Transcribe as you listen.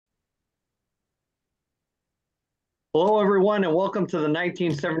Hello, everyone, and welcome to the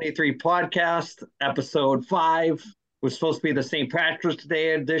 1973 podcast, episode 5. We're supposed to be the St. Patrick's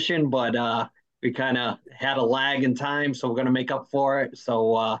Day edition, but we kind of had a lag in time, so we're going to make up for it.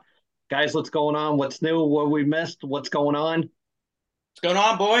 So, guys, what's going on? What's new? What we missed? What's going on? What's going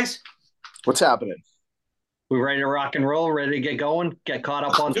on, boys? What's happening? We ready to rock and roll? Ready to get going? Get caught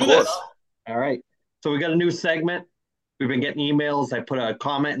up on Of Do sports? this. course. All right. So, we got a new segment. We've been getting emails. I put a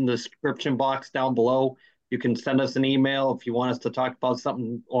comment in the description box down below. You can send us an email if you want us to talk about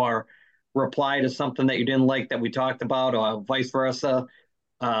something or reply to something that you didn't like that we talked about, or vice versa.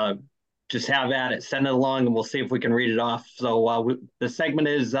 Uh, just have at it. Send it along, and we'll see if we can read it off. So the segment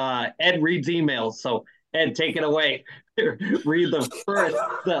is Ed reads emails. So Ed, take it away. Read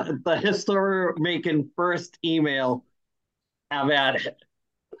the history making first email. Have at it.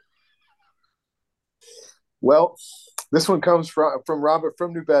 Well, this one comes from Robert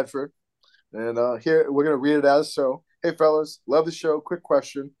from New Bedford. And here we're going to read it as so. Hey, fellas, love the show. Quick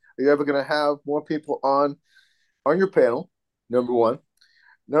question. Are you ever going to have more people on your panel? Number one.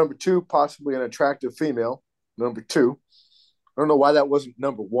 Number two, possibly an attractive female. Number two. I don't know why that wasn't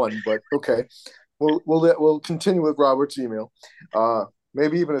number one, but okay. We'll continue with Robert's email.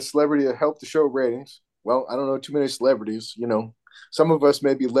 Maybe even a celebrity to help the show ratings. Well, I don't know too many celebrities. Some of us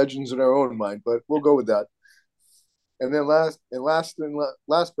may be legends in our own mind, but we'll go with that. And then last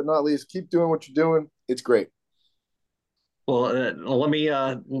but not least, keep doing what you're doing. It's great. Well, let me.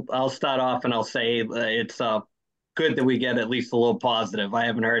 I'll start off and I'll say it's good that we get at least a little positive. I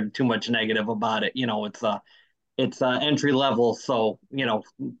haven't heard too much negative about it. It's entry level, so the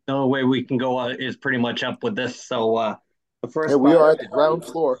only way we can go is pretty much up with this. So the Yeah, first we part, are at the ground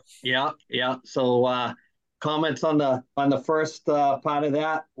floor. yeah, yeah. So comments on the first part of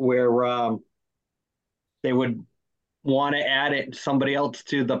that where they would want to add it somebody else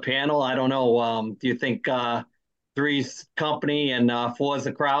to the panel. I don't know. Do you think three's company and four's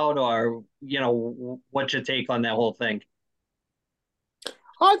the crowd, or what's your take on that whole thing?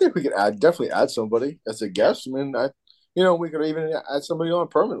 I think we could definitely add somebody as a guest. I mean, we could even add somebody on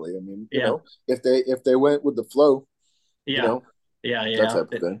permanently. I mean, Yeah, if they went with the flow, you yeah, know, yeah, that yeah.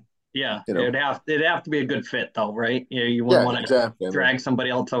 type of thing. Yeah, You know, it'd have to be a good fit though, right? You wouldn't yeah, want to exactly. I mean, drag somebody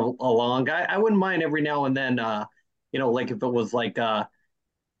else along. I wouldn't mind every now and then, like if it was like a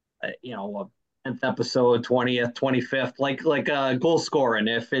 10th episode, 20th, 25th, like goal scoring.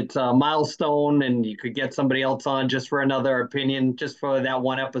 If it's a milestone and you could get somebody else on just for another opinion, just for that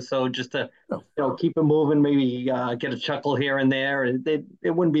one episode, just to no, keep it moving, maybe get a chuckle here and there.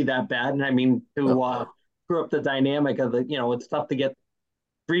 It wouldn't be that bad. And I mean, to no. screw up the dynamic of it's tough to get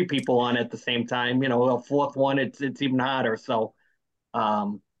three people on at the same time. A fourth one, it's even harder. So,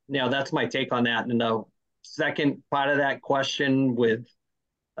 that's my take on that. And the second part of that question with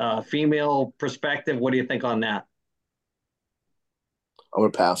female perspective, what do you think on that, I'm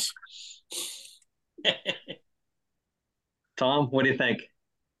gonna pass. Tom? What do you think?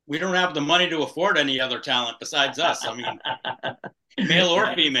 We don't have the money to afford any other talent besides us. I mean, male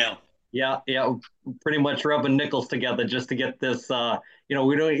or female. Yeah, yeah, pretty much rubbing nickels together just to get this.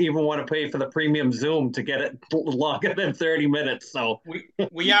 We don't even want to pay for the premium Zoom to get it longer than 30 minutes. So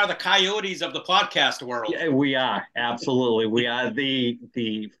We are the coyotes of the podcast world. yeah, we are absolutely. We are the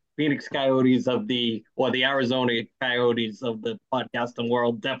Phoenix Coyotes or the Arizona Coyotes of the podcasting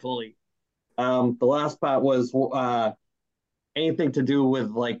world, definitely. The last part was anything to do with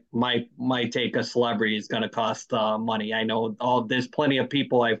like my take a celebrity is going to cost money. I know there's plenty of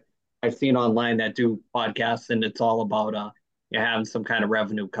people I've seen online that do podcasts, and it's all about having some kind of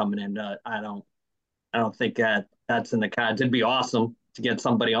revenue coming in. I don't think that's in the cards. It'd be awesome to get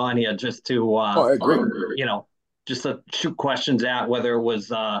somebody on here just to Oh, I agree. you know just to shoot questions at, whether it was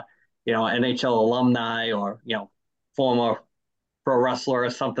NHL alumni or former pro wrestler or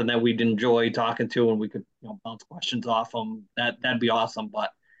something that we'd enjoy talking to, and we could bounce questions off them. That'd be awesome.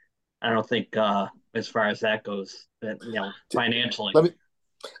 But I don't think as far as that goes, that financially. Let me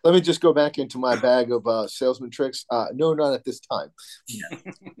let me just go back into my bag of salesman tricks. No, not at this time.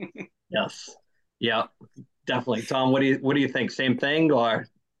 Yeah. Yes. Yeah. Definitely. Tom, what do you think? Same thing or?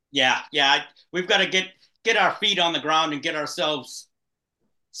 Yeah. We've got to get our feet on the ground and get ourselves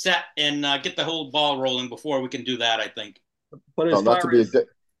set and get the whole ball rolling before we can do that. I think. But as Well, not to far be as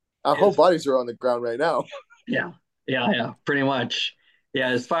our whole as bodies are on the ground right now. yeah, yeah, pretty much. Yeah,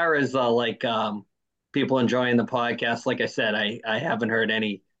 as far as people enjoying the podcast, like I said, I haven't heard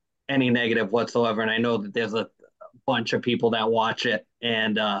any negative whatsoever, and I know that there's a bunch of people that watch it,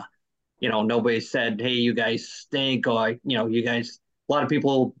 and nobody said, "Hey, you guys stink," or you guys. A lot of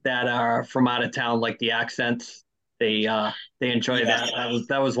people that are from out of town like the accents. They enjoy Yes. that.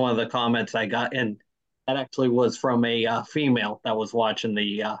 That was one of the comments I got, and that actually was from a female that was watching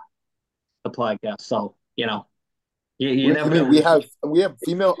the podcast. So you You never mean know. we have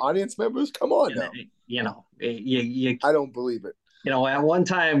female audience members? Come on now. You I don't believe it. at one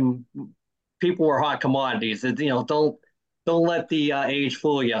time people were hot commodities. Don't let the age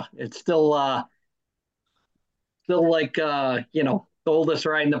fool you. It's still like the oldest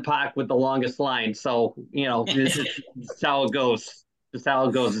ride in the park with the longest line. So it's how it goes. It's how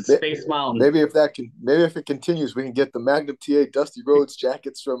it goes. It's May- Space Mountain. Maybe if it continues, we can get the Magnum TA Dusty Rhodes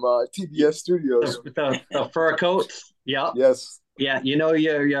jackets from TBS Studios. The fur coats. Yeah, Yes, yeah. You're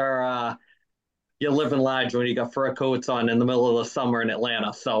living large when you got fur coats on in the middle of the summer in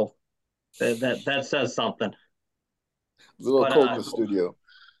Atlanta. So that says something. it's a little But cold in the studio.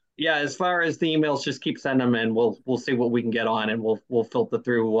 yeah, as far as the emails, just keep sending them, and we'll see what we can get on, and we'll filter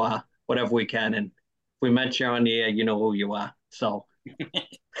through whatever we can. And if we mention you on the air, you know who you are. So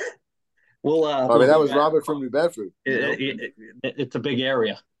I mean, that was Robert from New Bedford. It's a big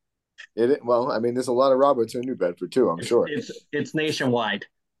area. Well, I mean, there's a lot of Roberts in New Bedford too. I'm sure. It's nationwide.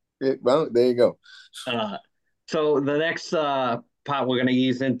 Well, there you go. So the next part we're going to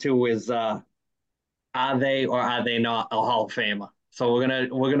ease into is are they or are they not a Hall of Famer? So we're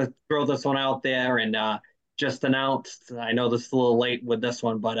gonna throw this one out there and just announced. I know this is a little late with this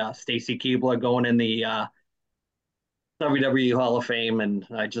one, but Stacy Keibler going in the WWE Hall of Fame, and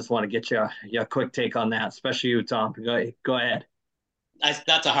I just want to get your quick take on that, especially you, Tom. Go ahead.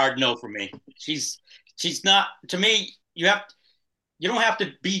 That's a hard no for me. She's not, to me. You don't have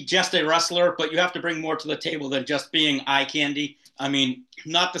to be just a wrestler, but you have to bring more to the table than just being eye candy. I mean,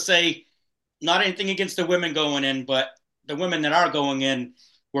 not to say not anything against the women going in, but the women that are going in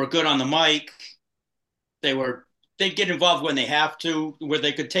were good on the mic. They'd get involved when they have to, where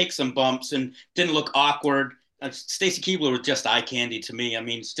they could take some bumps and didn't look awkward. Stacy Keibler was just eye candy to me. I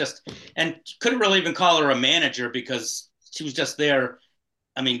mean, it's just, and couldn't really even call her a manager because she was just there.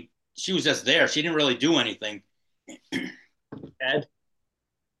 I mean, she was just there. She didn't really do anything. Ed?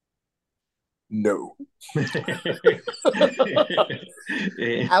 No.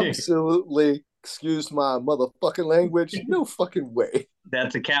 Absolutely. Excuse my motherfucking language. No fucking way.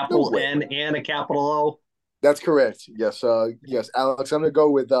 That's a capital No N and a capital O. That's correct. Yes. Yes, Alex. I'm gonna go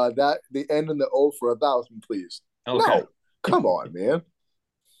with that. The N and the O for 1,000, please. Okay. No, come on, man.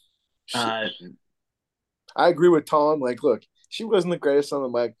 Uh, I agree with Tom. Like, look, she wasn't the greatest on the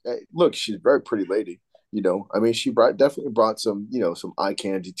mic. Look, she's a very pretty lady. I mean, she definitely brought some, some eye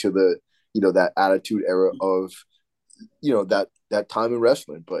candy to the, that attitude era of, that time in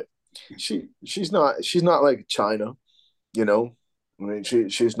wrestling. But she's not like China, I mean,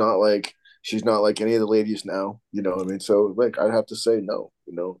 she's not like any of the ladies now. I mean, so like I'd have to say no.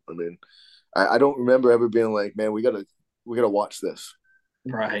 I mean, I don't remember ever being like, man, we gotta watch this.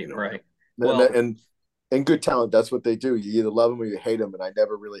 right. Well, and good talent, that's what they do. You either love them or you hate them. And I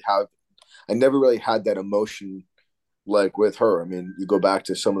never really had that emotion like with her. I mean, you go back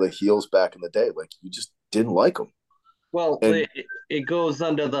to some of the heels back in the day, like you just didn't like them. Well, it goes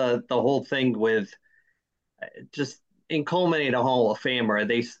under the whole thing with just in culminate a Hall of Famer.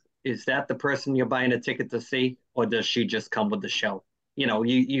 Is that the person you're buying a ticket to see, or does she just come with the show?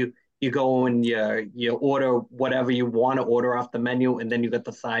 You go and you order whatever you want to order off the menu, and then you get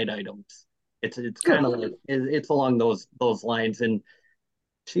the side items. It's kind of like it's along those lines, and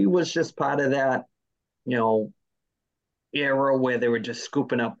she was just part of that, era where they were just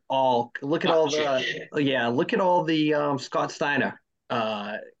scooping up look at all the Scott Steiner,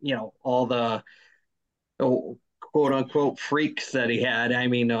 all the quote unquote freaks that he had. I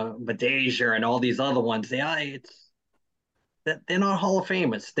mean, Medeja and all these other ones. They're not Hall of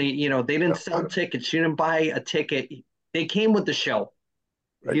Famers. They didn't sell tickets. You didn't buy a ticket. They came with the show.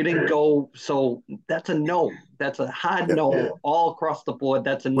 Right. You didn't go, so that's a no. That's a hard no all across the board.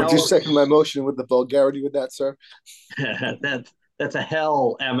 That's a no. Would you second my motion with the vulgarity with that, sir? that's a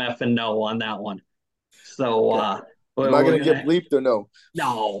hell MF and no on that one. So am I going to get bleeped or no?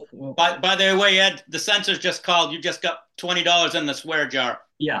 No. By the way, Ed, the censors just called. You just got $20 in the swear jar.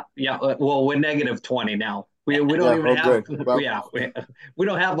 Yeah. Well, we're -20 now. We don't even have we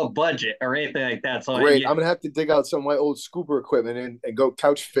don't have a budget or anything like that. So great. I'm gonna have to dig out some of my old scuba equipment and go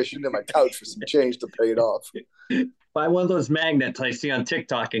couch fishing in my couch for some change to pay it off. Buy one of those magnets I see on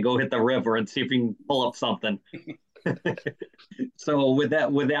TikTok and go hit the river and see if you can pull up something. So with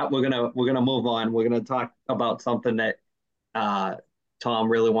that, we're gonna move on. We're gonna talk about something that Tom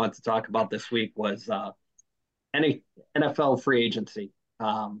really wants to talk about this week was any NFL free agency.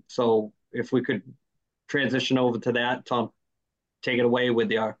 So if we could transition over to that, Tom, take it away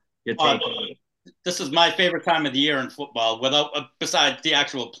with your take. this is my favorite time of the year in football, without besides the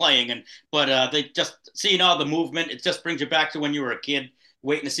actual playing. But they just seeing all the movement. It just brings you back to when you were a kid,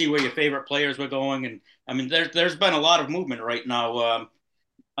 waiting to see where your favorite players were going. And I mean, there's been a lot of movement right now.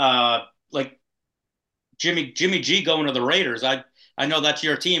 Like Jimmy G going to the Raiders. I know that's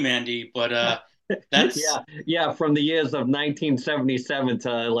your team, Andy, but that's Yeah, from the years of 1977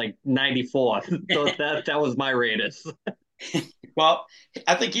 to like 94. So that was my Raiders. well,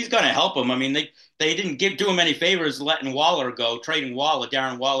 I think he's going to help him. I mean, they didn't do him any favors letting Waller go, trading Waller,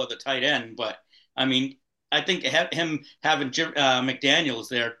 Darren Waller, the tight end. But I mean, I think him having McDaniels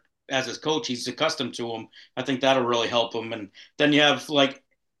there as his coach, he's accustomed to him. I think that'll really help him. And then you have like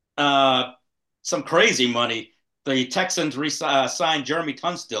uh, some crazy money. The Texans signed Jeremy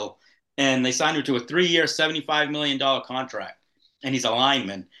Tunstill, and they signed him to a 3-year, $75 million contract, and he's a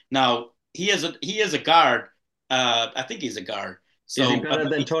lineman. Now he is a guard. I think he's a guard. Is he So better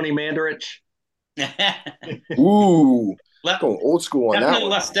than Tony Mandarich? Ooh, left, going old school on that definitely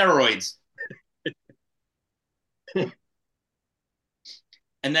one. less steroids.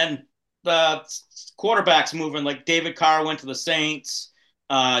 And then the quarterbacks moving, like David Carr went to the Saints.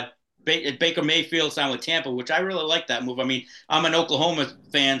 Baker Mayfield signed with Tampa, which I really like that move. I mean, I'm an Oklahoma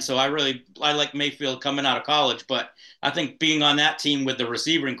fan, so I like Mayfield coming out of college. But I think being on that team with the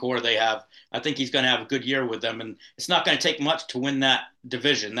receiving core they have, I think he's going to have a good year with them. And it's not going to take much to win that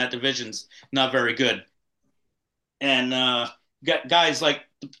division. That division's not very good. And got guys like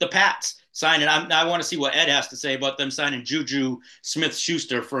the Pats signing. I want to see what Ed has to say about them signing Juju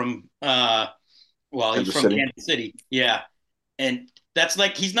Smith-Schuster from he's Kansas from City. Kansas City. Yeah. And that's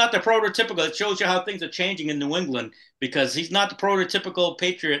like he's not the prototypical. It shows you how things are changing in New England because he's not the prototypical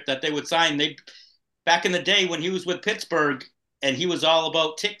Patriot that they would sign. They back in the day when he was with Pittsburgh and he was all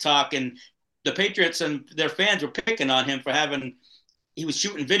about TikTok and the Patriots and their fans were picking on him for having he was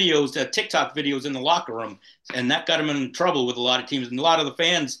shooting videos, TikTok videos in the locker room, and that got him in trouble with a lot of teams. And a lot of the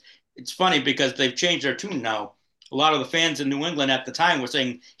fans, it's funny because they've changed their tune now. A lot of the fans in New England at the time were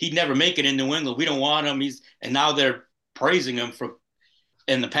saying he'd never make it in New England. We don't want him. And now they're praising him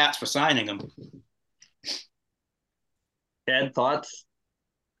and the Pats for signing him. Ed, thoughts?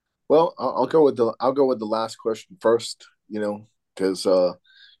 Well, I'll go with the last question first. Because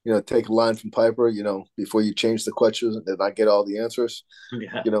take a line from Piper. Before you change the questions, and I get all the answers.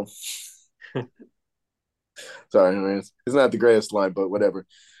 Yeah. Sorry, I mean, it's not the greatest line, but whatever.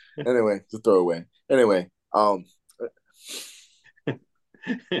 Anyway, it's a throwaway. Anyway,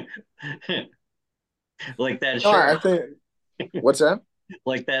 like that no, I shirt. think what's that?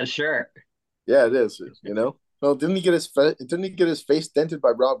 Like that shirt. Yeah, it is. Well, didn't he get his face dented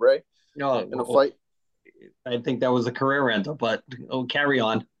by Rob Ray No, in a fight? I think that was a career ender, but carry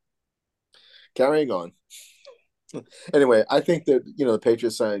on. Carrying on. Anyway, I think that the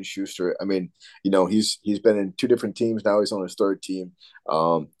Patriots signed Schuster. I mean, he's been in two different teams now. He's on his third team.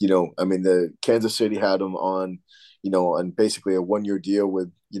 I mean, the Kansas City had him on basically a 1-year deal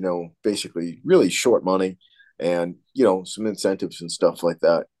with basically really short money and some incentives and stuff like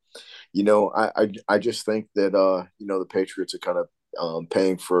that. I just think that the Patriots are kind of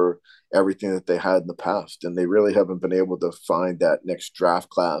paying for everything that they had in the past, and they really haven't been able to find that next draft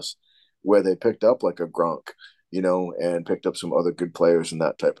class where they picked up like a Gronk, and picked up some other good players and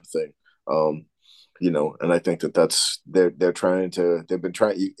that type of thing. And I think that's they're trying to they've been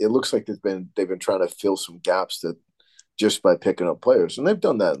trying. It looks like they've been trying to fill some gaps that just by picking up players, and they've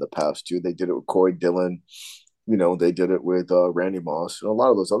done that in the past too. They did it with Corey Dillon. They did it with Randy Moss and a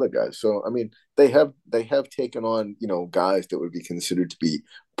lot of those other guys. So I mean, they have taken on guys that would be considered to be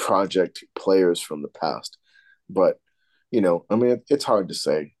project players from the past, but I mean, it's hard to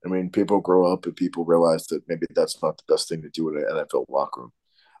say. I mean, people grow up and people realize that maybe that's not the best thing to do in an NFL locker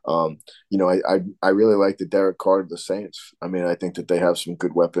room. I really like the Derek Carr of the Saints. I mean, I think that they have some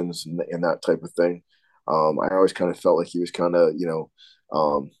good weapons and that type of thing. I always kind of felt like he was kind of,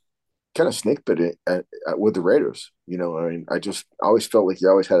 kind of snake bit it with the Raiders. I mean, I always felt like he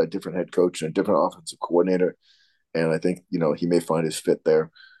always had a different head coach and a different offensive coordinator. And I think, he may find his fit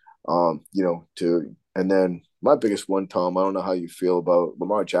there. And then my biggest one, Tom, I don't know how you feel about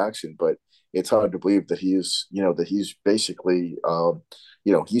Lamar Jackson, but it's hard to believe that he's basically,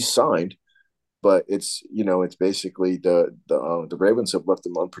 he's signed, but it's basically the Ravens have left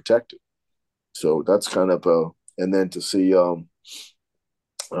him unprotected. So that's kind of and then to see,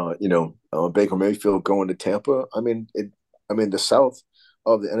 Baker Mayfield going to Tampa. I mean, the South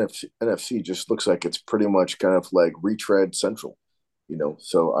of the NFC just looks like it's pretty much kind of like retread central,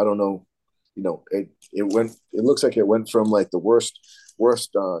 So I don't know, it looks like it went from like the worst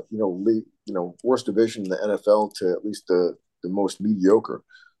league, worst division in the NFL to at least the most mediocre,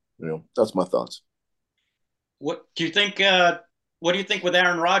 That's my thoughts. What do you think? What do you think with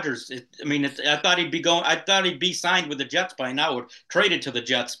Aaron Rodgers? I thought he'd be going. I thought he'd be signed with the Jets by now, or traded to the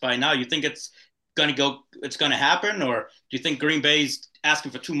Jets by now. You think it's going to go? It's going to happen, or do you think Green Bay's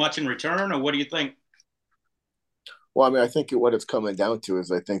asking for too much in return, or what do you think? Well, I mean, I think what it's coming down to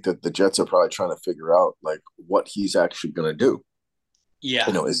is I think that the Jets are probably trying to figure out like what he's actually going to do. Yeah,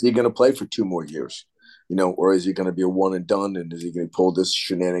 Is he going to play for 2 more years? Or is he going to be a one and done? And is he going to pull this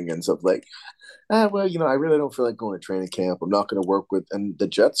shenanigans of like, well, I really don't feel like going to training camp. I'm not going to work with, and the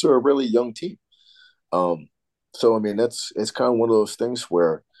Jets are a really young team. So I mean, it's kind of one of those things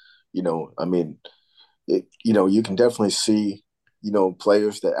where, I mean, you can definitely see,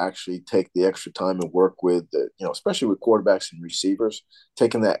 players that actually take the extra time and work with, especially with quarterbacks and receivers,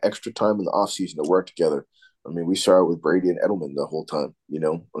 taking that extra time in the offseason to work together. I mean, we saw it with Brady and Edelman the whole time.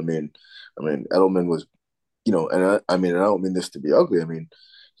 I mean, Edelman was, and I don't mean this to be ugly. I mean,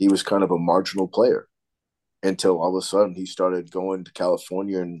 he was kind of a marginal player until all of a sudden he started going to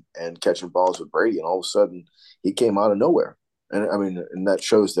California and catching balls with Brady, and all of a sudden he came out of nowhere. And I mean, and that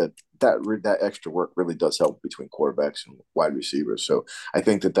shows that extra work really does help between quarterbacks and wide receivers. So I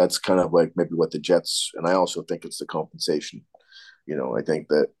think that's kind of like maybe what the Jets, and I also think it's the compensation. I think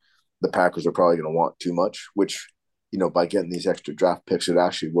that the Packers are probably going to want too much, which by getting these extra draft picks, it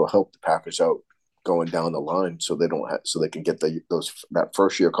actually will help the Packers out going down the line, so so they can get that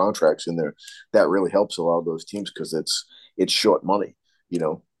first year contracts in there. That really helps a lot of those teams because it's short money.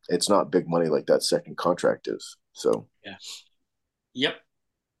 It's not big money like that second contract is. So yeah, yep.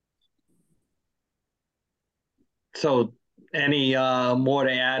 So, any more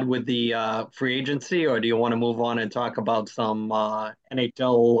to add with the free agency, or do you want to move on and talk about some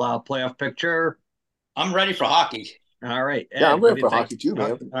NHL playoff picture? I'm ready for hockey. All right, Ed, yeah, I'm what ready do you for think? hockey too,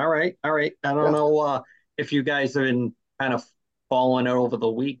 man. All right, all right. I don't Yeah. know if you guys have been kind of following it over the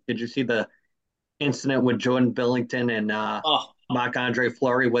week. Did you see the incident with Jordan Billington and Oh, Marc-Andre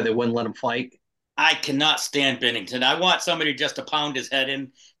Fleury where they wouldn't let him fight? I cannot stand Bennington. I want somebody just to pound his head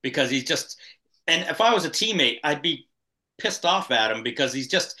in because he's just. And if I was a teammate, I'd be pissed off at him because he's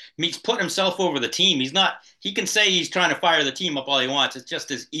put himself over the team. He's not. He can say he's trying to fire the team up all he wants. It's just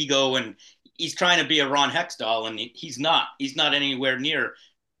his ego, and he's trying to be a Ron Hextall, and he's not. He's not anywhere near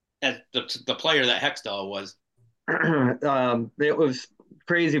as the player that Hextall was. It was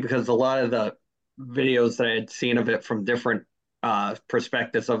crazy because a lot of the videos that I had seen of it from different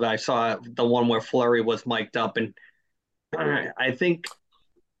perspectives of it, I saw the one where Flurry was mic'd up, and I think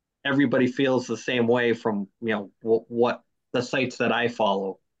everybody feels the same way from what the sites that I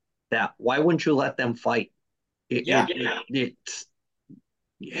follow. That why wouldn't you let them fight? Yeah, It's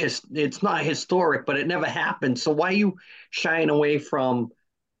not historic, but it never happened. So why are you shying away from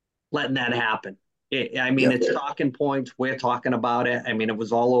letting that happen? I mean, Yeah. it's talking points. We're talking about it. I mean, it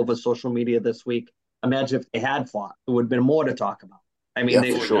was all over social media this week. Imagine if they had fought, it would have been more to talk about. I mean,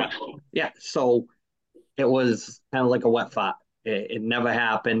 Yeah, for sure. yeah. So it was kind of like a wet fart. It never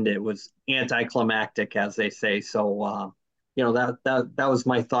happened. It was anticlimactic, as they say. So, that was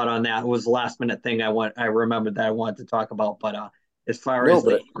my thought on that. It was the last minute thing I remembered that I wanted to talk about. But as far No, as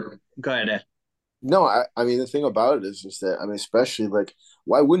but go ahead, Ed. no, I mean the thing about it is just that I mean, especially like,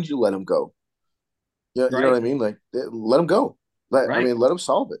 why wouldn't you let him go? Yeah, you know Right, what I mean? Like, let him go. I right, mean, let him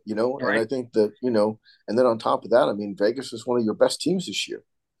solve it. And I right. think that and then on top of that, I mean, Vegas is one of your best teams this year.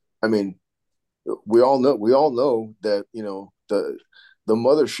 I mean, we all know that the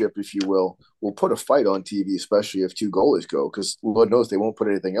mothership, if you will put a fight on TV, especially if two goalies go, because Lord knows they won't put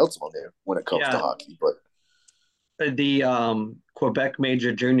anything else on there when it comes to Yeah, hockey. But the Quebec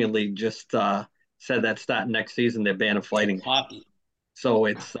Major Junior League just said that starting next season they're banning fighting. hockey. So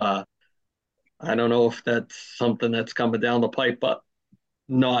it's I don't know if that's something that's coming down the pipe, but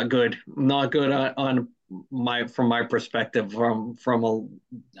not good. Not good on my from my perspective from a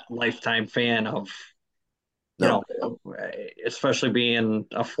lifetime fan of you no, know especially being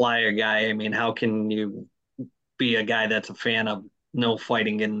a flyer guy. I mean, how can you be a guy that's a fan of no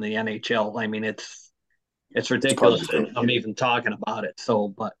fighting in the NHL? I mean, it's it's part of ridiculous the that game. I'm even talking about it. So,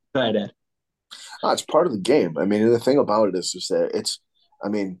 but go ahead, Ed. It's part of the game. I mean, and the thing about it is just that it's. I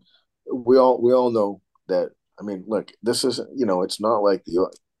mean, we all know that. I mean, look, this is it's not like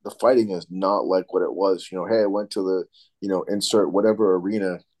the fighting is not like what it was. Hey, I went to the insert whatever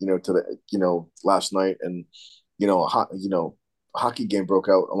arena to the last night, and a hockey game broke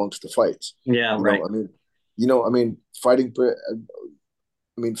out amongst the fights. Yeah, right. I mean, I mean, fighting.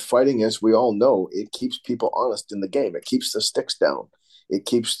 I mean, fighting, as we all know, it keeps people honest in the game. It keeps the sticks down. It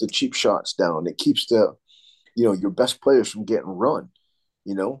keeps the cheap shots down. It keeps your best players from getting run.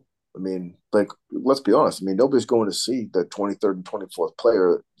 You know, I mean, like, let's be honest. I mean, nobody's going to see the 23rd and 24th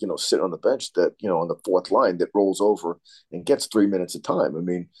player, sit on the bench that, on the fourth line that rolls over and gets 3 minutes of time. I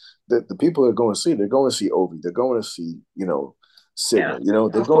mean, the people that are going to see, they're going to see Ovi. They're going to see, Yeah, Sidney. They're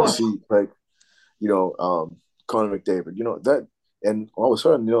of going to course. see, like, Connor McDavid. That, and all of a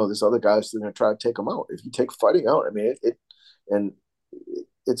sudden, there's other guys that are going to try to take him out. If you take fighting out, I mean, and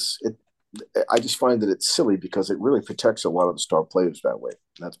it's it. I just find that it's silly because it really protects a lot of the star players that way.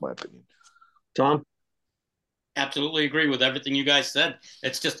 That's my opinion. Tom? Absolutely agree with everything you guys said.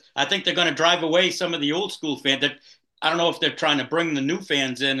 It's just I think they're going to drive away some of the old school fans. That I don't know if they're trying to bring the new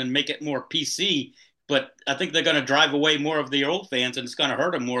fans in and make it more PC, but I think they're going to drive away more of the old fans, and it's going to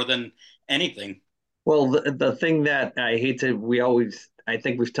hurt them more than anything. Well, the thing that I hate to, I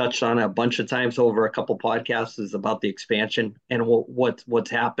think we've touched on it a bunch of times over a couple podcasts is about the expansion. And what's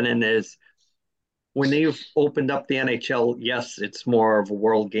happening is when they've opened up the NHL, yes, it's more of a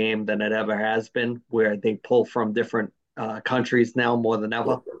world game than it ever has been, where they pull from different countries now more than Yeah,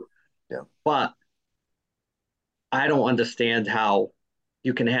 ever. yeah, But I don't understand how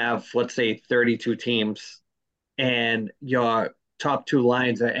you can have, let's say, 32 teams and your top two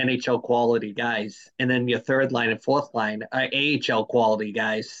lines are NHL quality guys, and then your third line and fourth line are AHL quality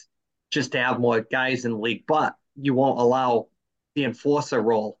guys, just to have more guys in the league. But you won't allow the enforcer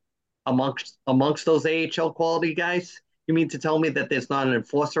role amongst those AHL quality guys. You mean to tell me that there's not an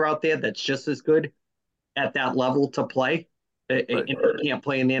enforcer out there that's just as good at that level to play? And right. he can't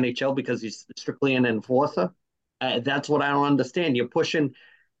play in the NHL because he's strictly an enforcer. That's what I don't understand. You're pushing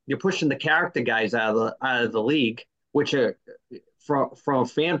the character guys out of the league, which are from a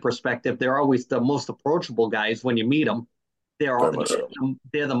fan perspective, they're always the most approachable guys when you meet them. They're Very much so.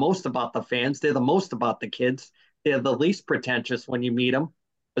 they're the most about the fans. They're the most about the kids. They're the least pretentious when you meet them,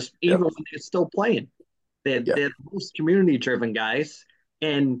 Yeah, even when they're still playing. They're, yeah, they're the most community driven guys,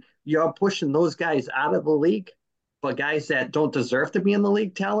 and you're pushing those guys out of the league for guys that don't deserve to be in the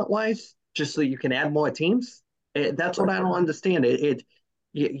league talent wise, just so you can add more teams. That's what right. I don't understand.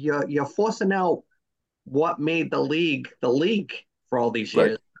 You're forcing out what made the league for all these Right.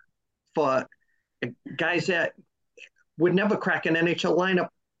 years for guys that would never crack an NHL lineup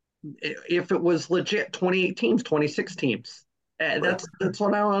if it was legit 28 teams, 26 teams. Right. That's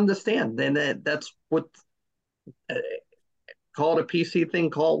what I don't understand. And that's what uh, call it a PC thing,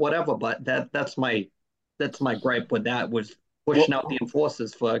 call it whatever. But that's my gripe with that was pushing out the Well,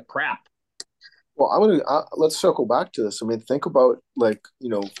 enforcers for crap. let's circle back to this. I mean, think about, like,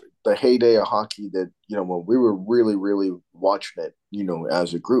 the heyday of hockey that, when we were really, really watching it,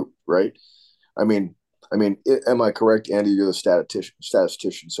 as a group, right? I mean, am I correct, Andy? You're the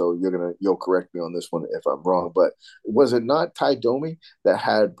statistician, so you'll correct me on this one if I'm wrong. But was it not Ty Domi that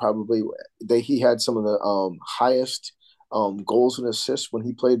had probably he had some of the highest goals and assists when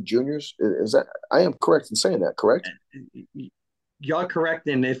he played juniors? Is that, I am correct in saying that? Correct? You're correct.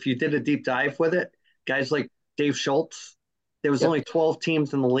 And if you did a deep dive with it, guys like Dave Schultz, there was Yeah. only 12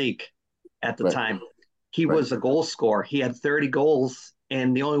 teams in the league at the Right. time. He Right. was a goal scorer. He had 30 goals,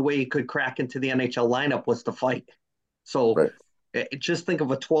 and the only way he could crack into the NHL lineup was to fight. So Right. just think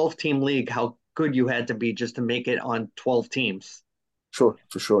of a 12-team league, how good you had to be just to make it on 12 teams. Sure.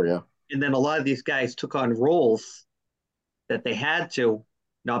 For sure. Yeah. And then a lot of these guys took on roles that they had to,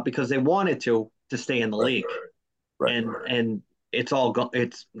 not because they wanted to stay in the Right. league. Right. And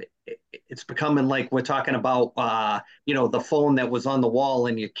it's becoming like we're talking about the phone that was on the wall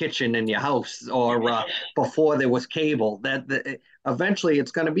in your kitchen in your house, or before there was cable. Eventually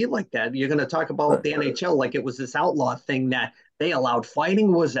it's going to be like that. You're going to talk about Right. the NHL like it was this outlaw thing that they allowed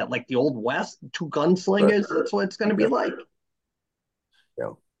fighting. Was that like the old west, two Right. gunslingers? That's what it's going to be Yeah. like.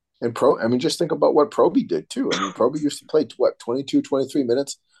 Yeah. And I mean, just think about what Proby did too. I mean, Proby used to play, what, 22, 23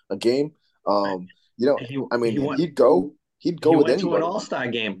 minutes a game. he I mean, he went he'd go he with went to an anybody. all-star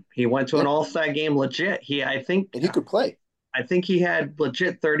game. He went to Yeah. an all-star game legit. And he could play. I think he had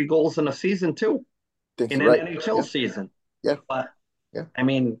legit 30 goals in a season too, Think in you're an right. NHL Yeah. season. Yeah. But Yeah. I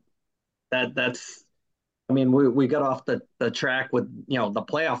mean, that's I mean, we got off the track with the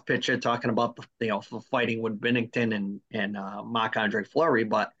playoff picture talking about the fighting with Binnington and Marc Andre Fleury,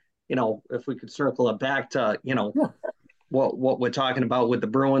 but if we could circle it back to Yeah. what we're talking about with the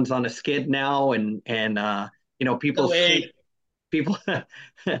Bruins on a skid now, and people So, see people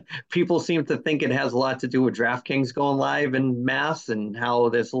people seem to think it has a lot to do with DraftKings going live in mass, and how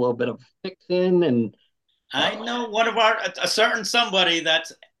there's a little bit of fixing and I know one of our a certain somebody that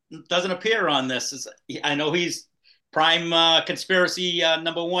doesn't appear on this is. I know he's prime conspiracy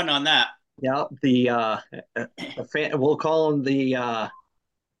number one on that. yeah, the fan, we'll call him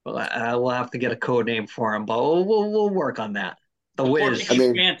we'll have to get a code name for him, but we'll work on that. The The Wiz.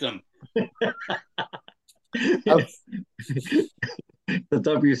 Portuguese Phantom. I'm- The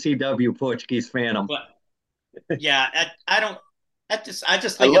WCW Portuguese Phantom. But yeah, I don't. I just I think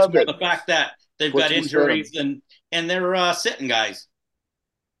it's love more it. the fact that they've got Portuguese injuries and they're sitting guys.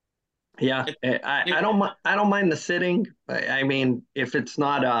 Yeah, It, I don't I don't mind the sitting. I mean, if it's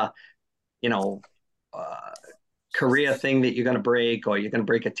not a you know uh, career thing that you're going to break or you're going to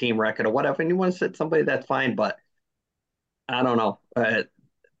break a team record or whatever, and you want to sit somebody, that's fine. But I don't know.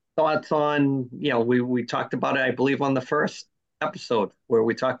 Thoughts on we talked about it, I believe, on the first episode where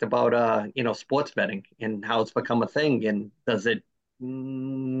we talked about sports betting and how it's become a thing, and does it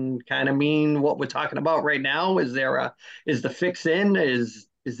kind of mean what we're talking about right now? Is the fix in? Is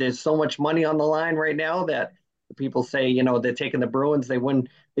there so much money on the line right now that people say they're taking the Bruins, they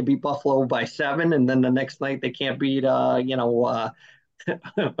beat Buffalo by 7, and then the next night they can't beat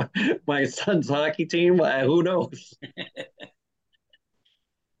my son's hockey team? Who knows?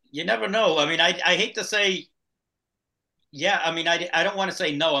 you never know. I mean, I hate to say, yeah. I mean, I don't want to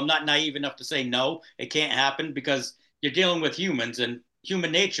say no. I'm not naive enough to say no. It can't happen because you're dealing with humans and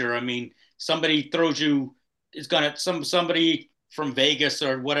human nature. I mean, somebody throws you is gonna somebody from Vegas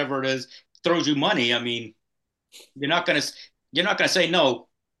or whatever it is throws you money. I mean, you're not gonna you're not gonna say no.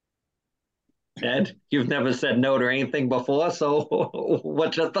 Ed, you've never said no to anything before, so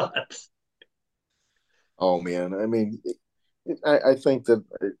what's your thoughts? Oh man, I mean, I think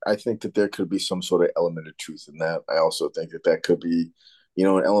that there could be some sort of element of truth in that. I also think that that could be, an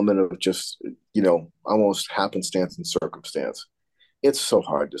element of just, almost happenstance and circumstance. It's so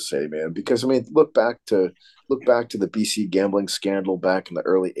hard to say, man, because I mean, look back to the BC gambling scandal back in the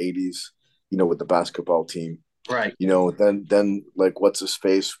early '80s, with the basketball team. Right. Then like what's his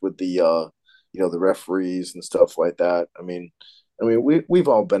face with the referees and stuff like that. I mean, we've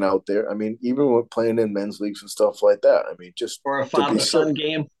all been out there. I mean, even with playing in men's leagues and stuff like that. I mean, just Or a to be father-son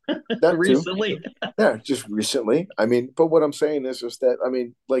game that too. recently. Yeah, just recently. I mean, but what I'm saying is just that I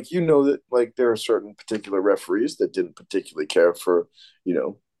mean, like that like there are certain particular referees that didn't particularly care for,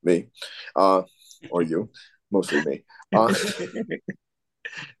 me, or you, mostly me.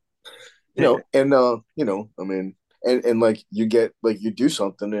 I mean, and like you get like you do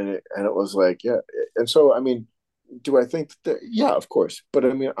something and it was like yeah, and so I mean, do I think that yeah, of course, but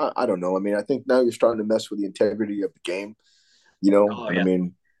I mean, I don't know. I mean, I think now you're starting to mess with the integrity of the game, Oh and I yeah.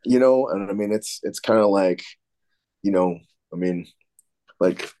 mean, and I mean, it's kind of like, you know, I mean,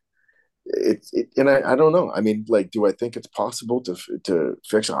 like and I don't know. I mean, like, do I think it's possible to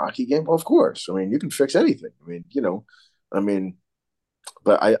fix a hockey game? Well, of course. I mean, you can fix anything. I mean, I mean,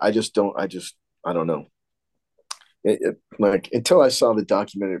 but I don't know. Like until I saw the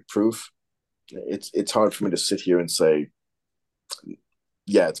documented proof, it's hard for me to sit here and say,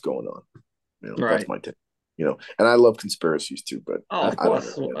 yeah, it's going on. That's Right. my take. And I love conspiracies too, but Oh, of I don't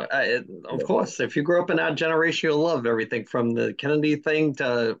course. know. Of course. If you grew up in our generation, you'll love everything from the Kennedy thing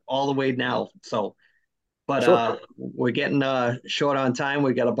to all the way now. So, but Sure. we're getting short on time.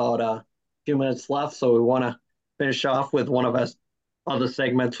 We got about a few minutes left, so we want to finish off with one of our other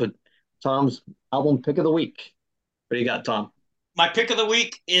segments with Tom's album pick of the week. What do you got, Tom? My pick of the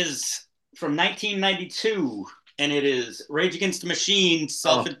week is from 1992, and it is Rage Against the Machine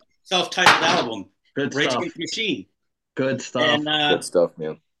Oh, self-titled album, good Rage stuff. Against the Machine. Good stuff. And Good stuff,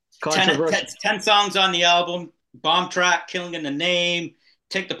 man. 10 songs on the album: Bomb Track, Killing in the Name,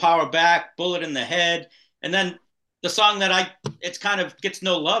 Take the Power Back, Bullet in the Head, and then the song that it's kind of gets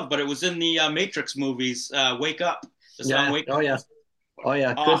no love, but it was in the Matrix movies, Wake Up. The song Yeah. Wake Oh Up yeah. was Oh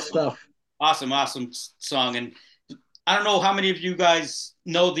yeah. Good awesome, stuff. awesome song. And I don't know how many of you guys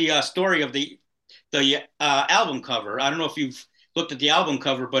know the story of the album cover. I don't know if you've looked at the album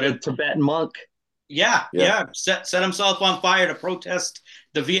cover, but The Tibetan monk. yeah, set himself on fire to protest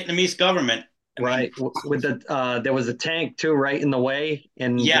the Vietnamese government. I mean, Right. With there was a tank too, right in the way.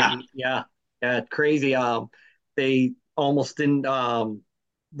 And yeah, yeah, crazy. They almost didn't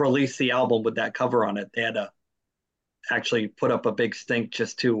release the album with that cover on it. They had to actually put up a big stink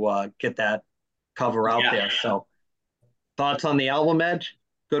just to get that cover out yeah. there. So thoughts on the album, Edge?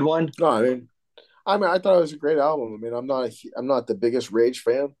 Good one. No, I mean, I thought it was a great album. I mean, I'm not the biggest Rage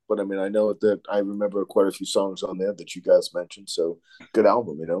fan, but I mean, I know that I remember quite a few songs on there that you guys mentioned. So good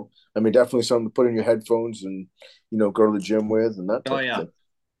album. I mean, definitely something to put in your headphones and go to the gym with and that Oh type of yeah, thing.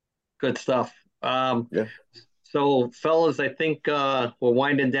 good stuff. Yeah, So fellas, I think we're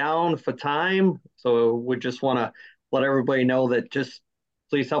winding down for time. So we just want to let everybody know that just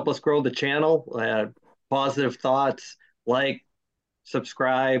please help us grow the channel. Positive thoughts, like,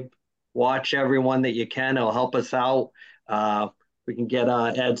 subscribe, watch everyone that you can. It'll help us out. We can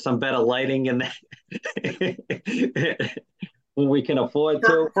add some better lighting in there. when we can afford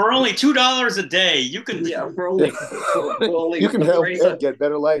to. For only $2 a day, you can. Yeah, for only you can help Ed get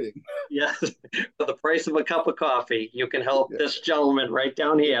better lighting. Yeah, for the price of a cup of coffee, you can help this gentleman right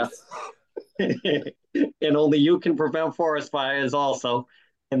down here. And only you can prevent forest fires also.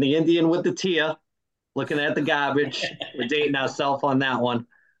 And the Indian with the tear, looking at the garbage. We're dating ourselves on that one.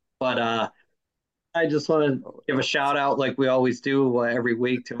 But I just want to give a shout out, like we always do every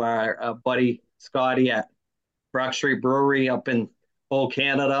week, to our buddy Scotty at Brock Street Brewery up in Old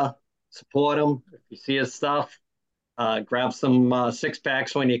Canada. Support him if you see his stuff. Grab some six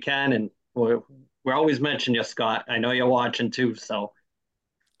packs when you can, and we're always mentioning you, Scott. I know you're watching too, so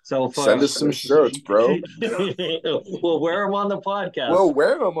send us some shirts, bro. We'll wear them on the podcast. We'll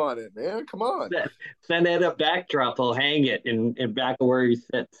wear them on it, man. Come on. Send Ed a backdrop. He'll hang it in back of where he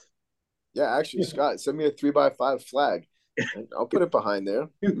sits. Yeah, actually, Scott, send me a 3x5 flag. I'll put it behind there.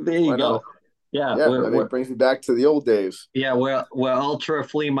 There you go. Not? Yeah, it brings me back to the old days. Yeah, we're ultra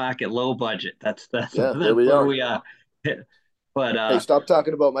flea market, low budget. That's there we where are. we are. But hey, stop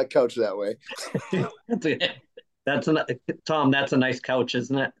talking about my couch that way. Tom. That's a nice couch,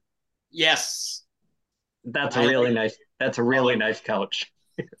 isn't it? Yes. That's a really nice couch.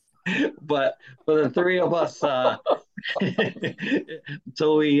 But for the three of us,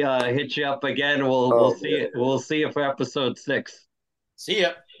 until we hit you up again, we'll see it. We'll see you for episode 6. See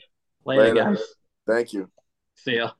ya. Later, guys. Thank you. See ya.